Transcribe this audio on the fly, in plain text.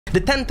The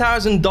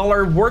 $10,000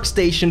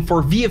 workstation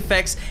for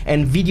VFX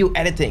and video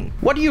editing.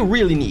 What do you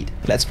really need?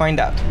 Let's find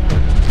out.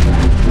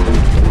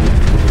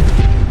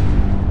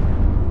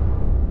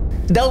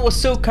 Dell was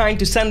so kind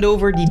to send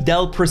over the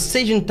Dell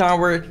Precision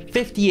Tower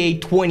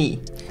 5820.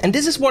 And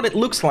this is what it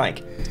looks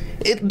like.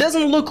 It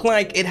doesn't look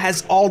like it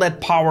has all that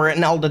power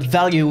and all that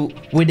value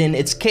within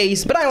its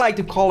case, but I like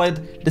to call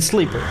it the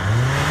sleeper.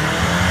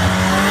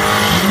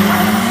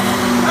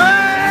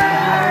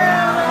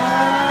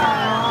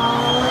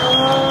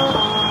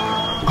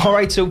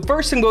 Alright, so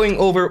first I'm going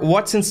over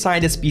what's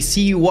inside this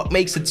PC, what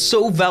makes it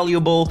so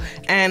valuable,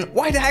 and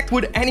why the heck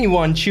would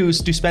anyone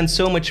choose to spend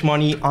so much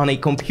money on a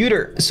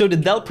computer? So the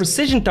Dell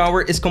Precision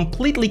Tower is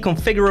completely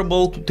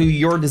configurable to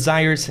your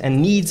desires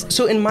and needs.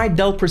 So in my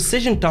Dell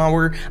Precision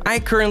Tower, I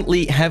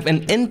currently have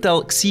an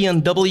Intel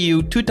Xeon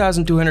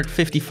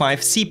W2255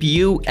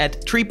 CPU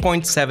at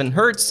 3.7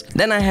 Hz.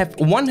 Then I have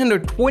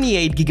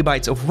 128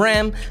 GB of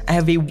RAM, I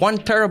have a 1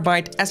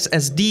 TB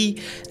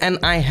SSD, and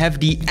I have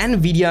the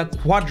NVIDIA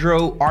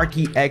Quadro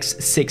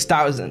RTX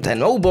 6000,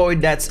 and oh boy,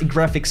 that's a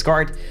graphics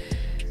card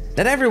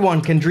that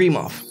everyone can dream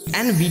of.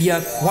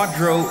 NVIDIA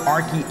Quadro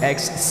RTX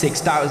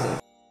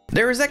 6000.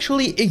 There is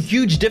actually a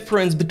huge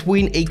difference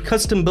between a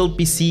custom-built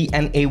PC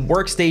and a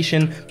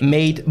workstation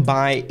made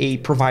by a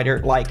provider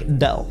like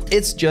Dell.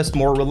 It's just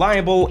more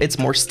reliable, it's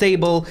more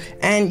stable,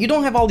 and you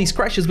don't have all these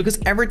crashes because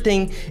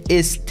everything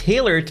is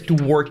tailored to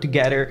work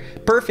together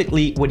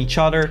perfectly with each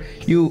other.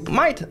 You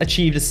might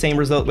achieve the same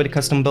result with a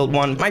custom-built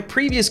one. My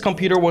previous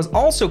computer was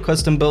also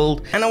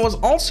custom-built, and it was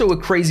also a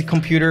crazy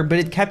computer, but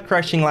it kept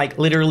crashing like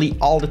literally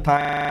all the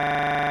time.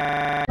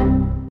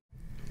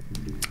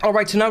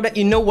 Alright, so now that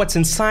you know what's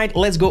inside,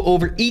 let's go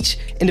over each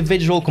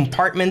individual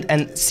compartment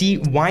and see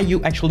why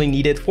you actually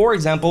need it, for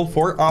example,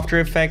 for After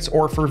Effects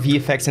or for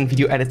VFX and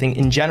video editing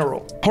in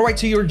general. Alright,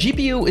 so your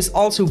GPU is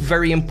also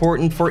very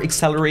important for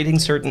accelerating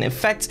certain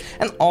effects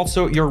and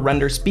also your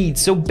render speed.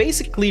 So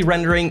basically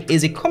rendering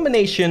is a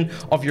combination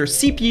of your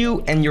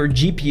CPU and your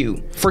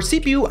GPU. For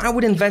CPU, I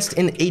would invest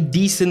in a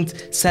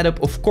decent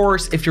setup, of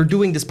course, if you're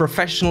doing this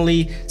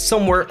professionally,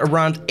 somewhere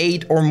around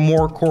 8 or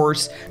more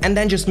cores, and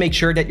then just make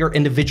sure that your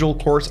individual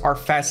cores are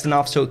fast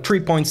enough, so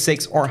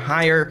 3.6 or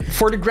higher.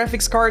 For the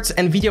graphics cards,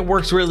 NVIDIA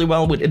works really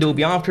well with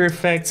Adobe After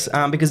Effects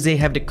because they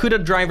have the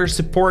CUDA driver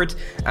support.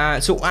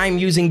 So I'm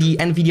using the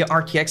NVIDIA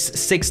RTX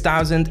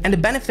 6000, and the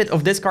benefit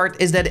of this card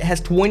is that it has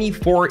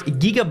 24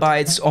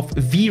 GB of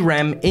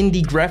VRAM in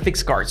the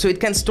graphics card, so it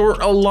can store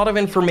a lot of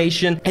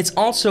information. It's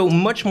also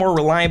much more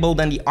reliable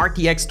than the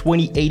RTX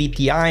 2080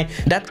 Ti.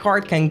 That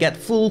card can get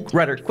full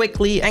rather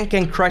quickly and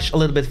can crash a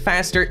little bit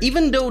faster,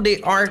 even though they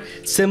are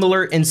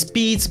similar in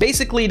speeds.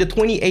 Basically, the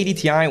 2080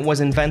 Ti was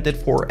invented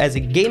as a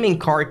gaming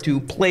card to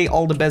play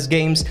all the best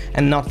games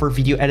and not for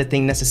video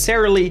editing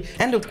necessarily,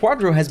 and the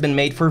Quadro has been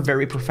made for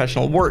very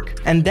professional work.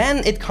 And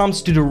then it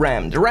comes to the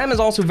RAM. The RAM is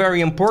also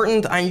very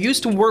important. I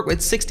used to work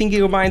with 16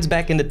 GB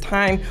back in the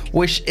time,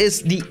 which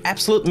is the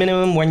absolute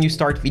minimum when you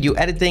start video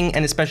editing,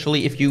 and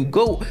especially if you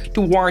go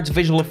towards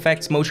visual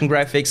effects, motion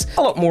graphics,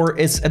 a lot more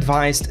is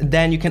advised.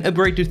 Then you can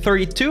upgrade to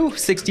 32,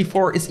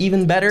 64 is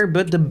even better,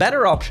 but the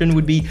better option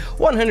would be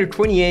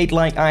 128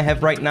 like I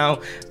have right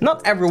now.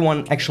 Not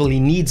everyone actually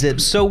needs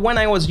it. So when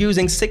I was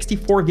using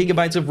 64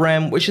 GB of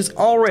RAM, which is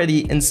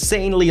already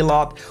insanely a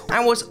lot,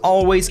 I was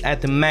always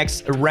at the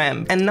max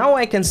RAM. And now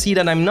I can see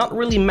that I'm not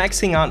really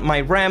maxing out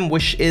my RAM,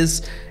 which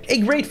is a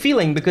great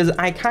feeling because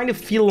I kind of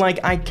feel like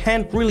I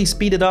can't really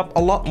speed it up a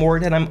lot more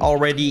than I'm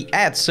already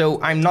at,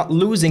 so I'm not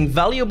losing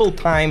valuable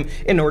time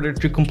in order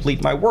to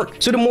complete my work.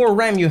 So the more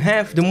RAM you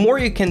have, the more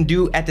you can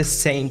do at the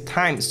same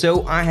time.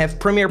 So I have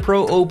Premiere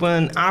Pro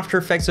open, After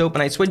Effects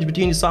open, I switch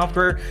between the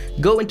software,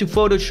 go into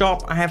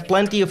Photoshop, I have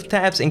plenty of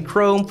tabs in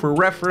Chrome for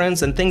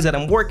reference and things that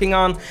I'm working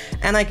on,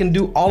 and I can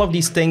do all of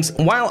these things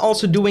while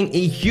also doing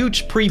a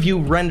huge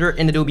preview render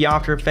in Adobe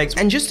After Effects.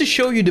 And just to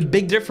show you the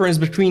big difference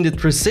between the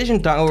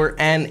Precision Tower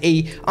and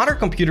a other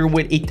computer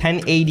with a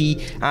 1080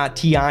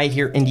 Ti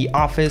here in the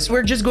office,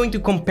 we're just going to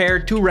compare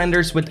two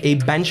renders with a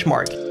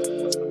benchmark.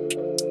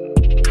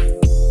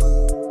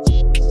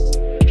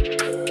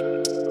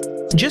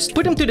 Just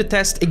put them to the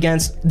test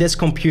against this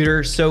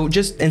computer. So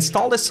just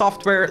install the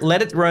software,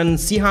 let it run,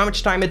 see how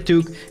much time it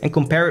took, and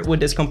compare it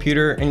with this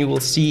computer, and you will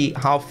see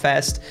how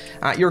fast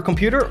your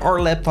computer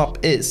or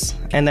laptop is,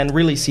 and then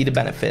really see the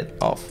benefit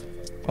of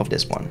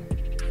this one.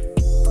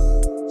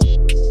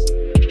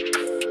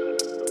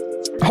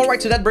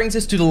 Alright, so that brings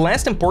us to the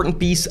last important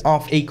piece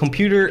of a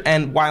computer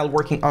and while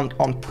working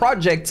on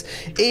projects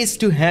is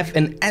to have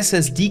an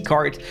SSD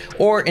card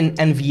or an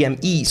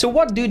NVMe. So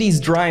what do these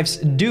drives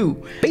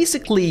do?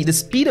 Basically, the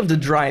speed of the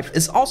drive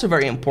is also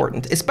very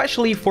important,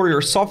 especially for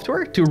your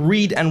software to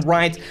read and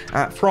write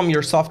from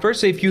your software.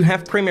 So if you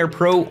have Premiere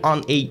Pro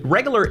on a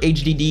regular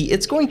HDD,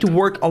 it's going to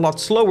work a lot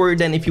slower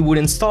than if you would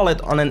install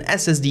it on an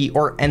SSD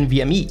or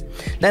NVMe.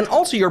 Then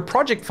also your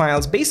project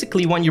files,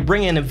 basically when you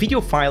bring in a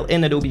video file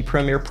in Adobe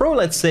Premiere Pro,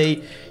 let's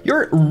say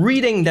you're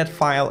reading that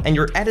file and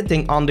you're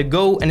editing on the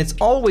go, and it's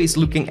always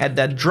looking at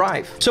that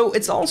drive. So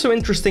it's also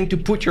interesting to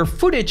put your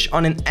footage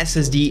on an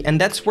SSD, and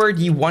that's where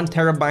the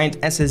 1TB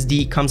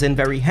SSD comes in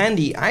very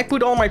handy. I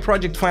put all my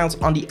project files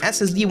on the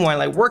SSD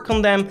while I work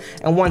on them,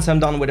 and once I'm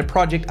done with a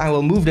project, I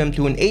will move them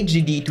to an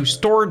HDD to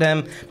store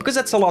them, because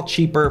that's a lot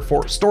cheaper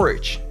for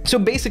storage. So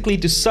basically,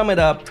 to sum it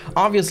up,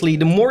 obviously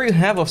the more you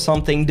have of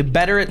something, the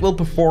better it will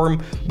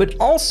perform, but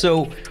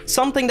also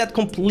something that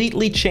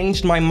completely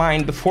changed my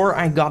mind before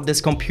I got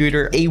this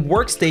computer, a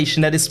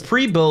workstation that is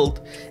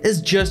pre-built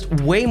is just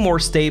way more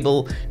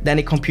stable than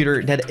a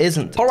computer that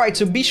isn't. Alright,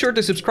 so be sure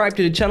to subscribe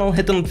to the channel,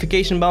 hit the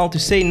notification bell to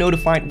stay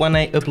notified when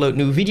I upload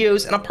new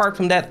videos, and apart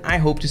from that, I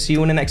hope to see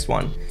you in the next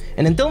one.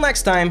 And until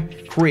next time,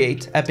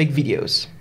 create epic videos.